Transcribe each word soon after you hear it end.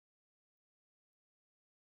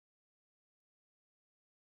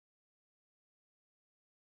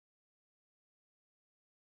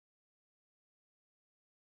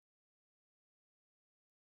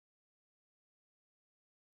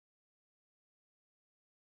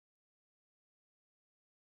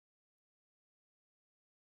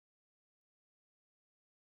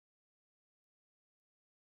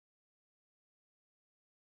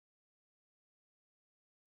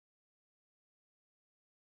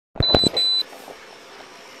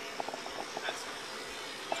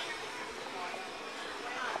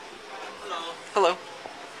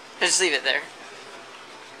just leave it there.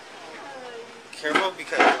 Careful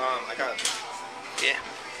because I got Yeah.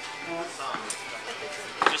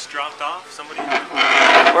 Just dropped off? Somebody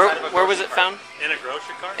Where was it found? in a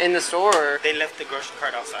grocery cart? In the store or they left the grocery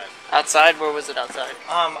cart outside. outside? Where was it outside?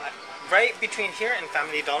 Right between here and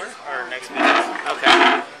Family Dollar, our next business.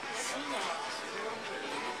 Okay.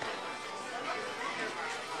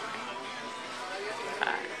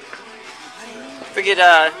 If we could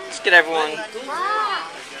just get everyone.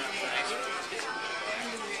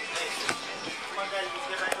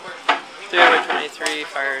 3/23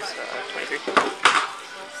 fires 23.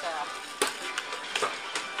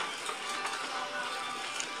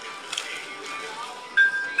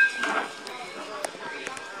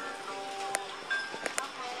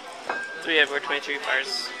 Three 23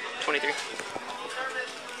 fires 23.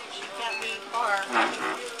 She can't be far.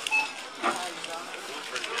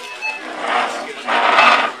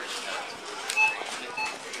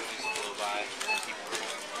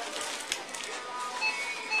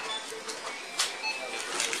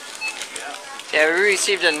 Yeah, we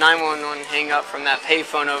received a 911 hang up from that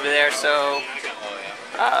payphone over there, so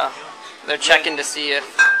they're checking to see if.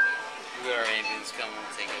 We got our ambulance coming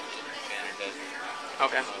and take it to Banner Desert.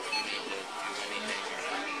 Okay. So if we need to do anything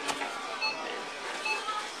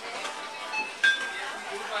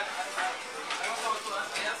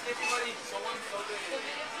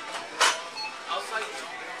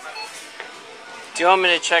or Do you want me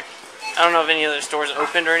to check? I don't know if any other stores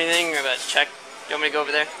opened or anything, but check. Do you want me to go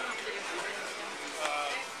over there?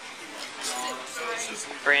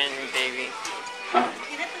 Brand new baby.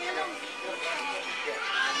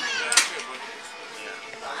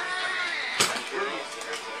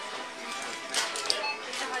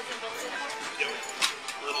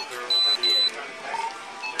 Little girl.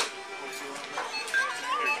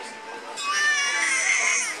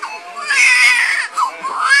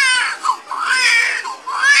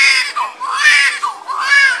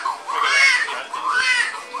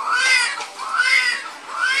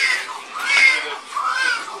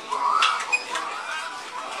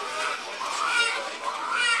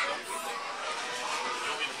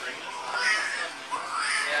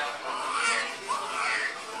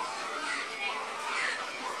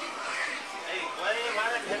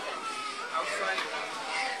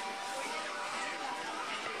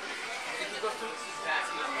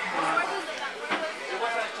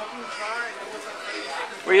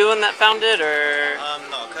 Were you the one that found it, or?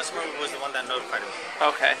 No, customer was the one that notified me.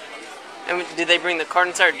 Okay. And did they bring the card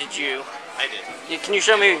inside, or did you? I did. Can you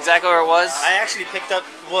show me exactly where it was? I actually picked up.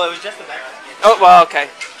 Well, it was just a bag. Oh, well, okay.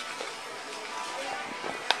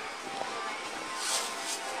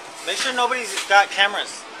 Make sure nobody's got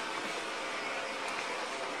cameras.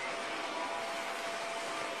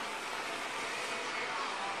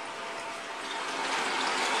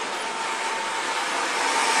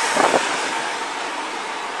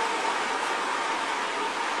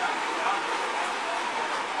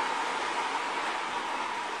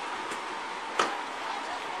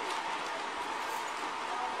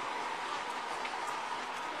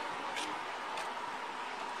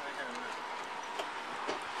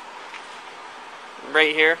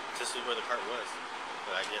 Right here. This is where the cart was,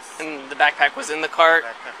 but I guess. And the backpack was in the cart?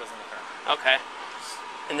 The backpack was in the cart. Okay.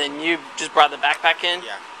 And then you just brought the backpack in?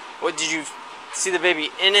 Yeah. What, did you see the baby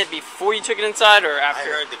in it before you took it inside, or after?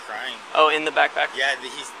 I heard the crying. Oh, in the backpack? Yeah, the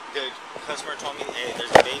customer told me, hey, there's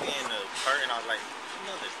a baby in the cart, and I was like,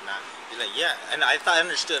 no, there's not. He's like, yeah, and I thought I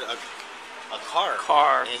understood a car.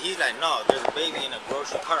 Car. And he's like, no, there's a baby in a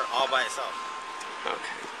grocery cart all by itself.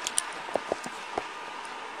 Okay.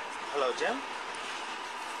 Hello, Jim?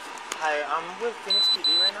 Hi, I'm with Phoenix PD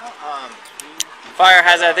right now. Fire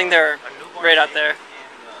hazard, I think they're right out there.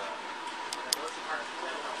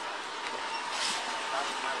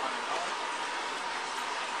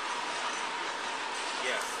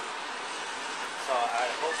 Yes. So I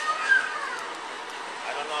hope.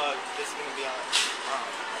 I don't know if this is gonna be on. I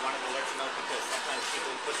wanted to let you know because sometimes people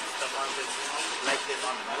put some stuff on this like this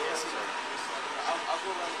on the news. I'll go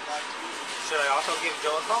run it back to you. Should I also give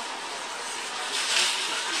Joe a call?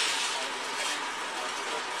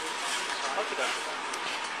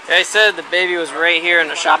 Yeah, I said the baby was right here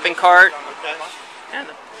in the shopping cart, Okay. and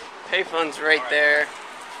the payphone's right there.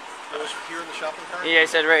 It was here in the shopping cart? Yeah, I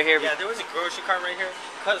said right here. Yeah, there was a grocery cart right here.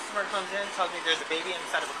 Customer comes in, tells me there's a baby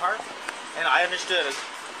inside of a cart. And I understood a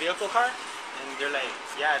vehicle cart. And they're like,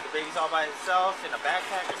 yeah, the baby's all by itself in a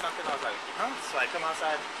backpack or something. I was like, huh? So I come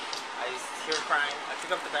outside. I hear her crying. I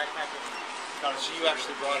pick up the backpack. And so you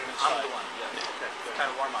actually brought it inside? I'm the one, yeah. Okay, it's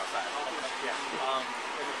kind of warm outside. Yeah.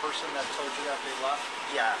 And the person that told you that they left?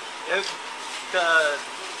 Yeah. It was the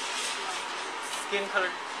skin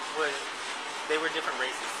colored was, they were different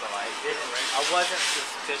races, so I wasn't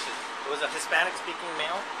suspicious. It was a Hispanic-speaking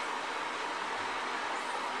male.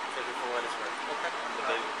 Take it for what it's worth. Okay. The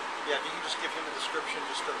baby. Yeah, if you can just give him a description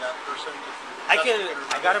just of that person. I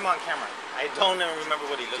got him on camera. I don't even remember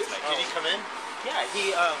what he looks like. Did he come in? Yeah,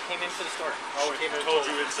 he came into the store. Oh, he came in and Told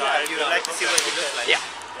you inside. Yeah, you'd like to see what he looks like. Yeah.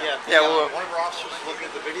 Yeah, Yeah, well- one of our officers is looking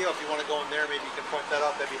at the video. If you want to go in there, maybe you can point that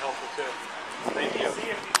out. That'd be helpful too. If you see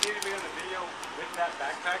anybody on the video with that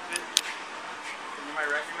backpack that you might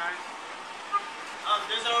recognize.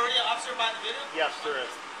 There's already an officer by the video? Yes, there is.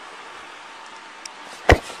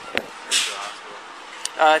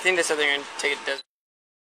 I think they said they're going to take it.